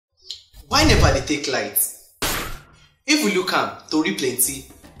Why NEPA dey take light? If we look am, tori plenty.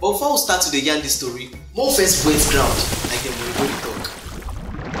 But before we start to dey yarn this story, more first wet ground like dem oyibo dey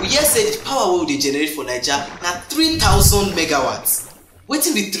talk. We hear say the power wey we dey generate for Naija na 3000 megawatts.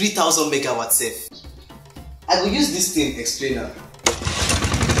 Wetin be 3000 megawatts sef? I go use this thing explain am.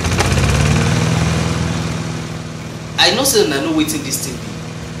 I know say una know wetin this thing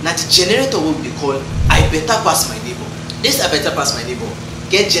be. Na the generator wey we dey call I better pass my neighbor. This I better pass my neighbor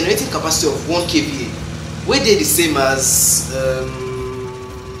get generating capacity of 1 kVA, wey dey the same as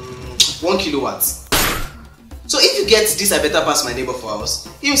 1 kilowatts. So if you get this I better pass my neighbor for house,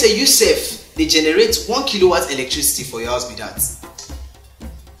 e mean say you sef dey generate 1 kilowatt electricity for your house be that.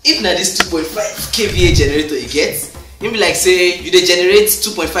 If na this 2.5 kVA generator you get, e be like say you dey generate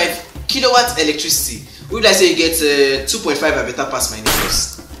 2.5 kilowatt electricity. We be like say you get 2.5 I better pass my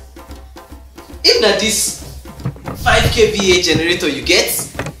neighbors. If na this 5 kVA generator you get,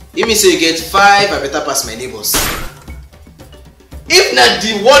 e mean say you get 5 I better pass my neighbors. If na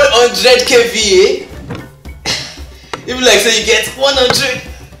the 100 kVA, e be like say you get 100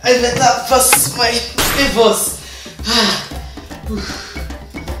 I better pass my neighbors.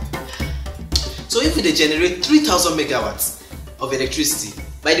 So if we dey generate 3000 megawatts of electricity,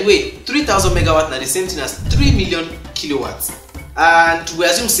 by the way, 3000 megawatts na the same thing as 3 million kilowatts, and we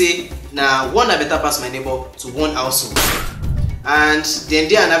assume say na 1 I better pass my neighbor to 1 household, and then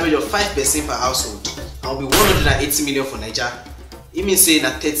dey an average of 5 person per household, and will be 180 million for Naija. E mean say na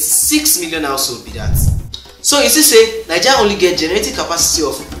 36 million household be that. So you see say Naija only get generating capacity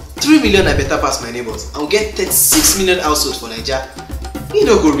of 3 million I better pass my neighbors, and we get 36 million households for Naija. E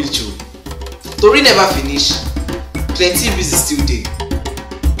no go reach o. Tori never finish. Plenty busy still dey.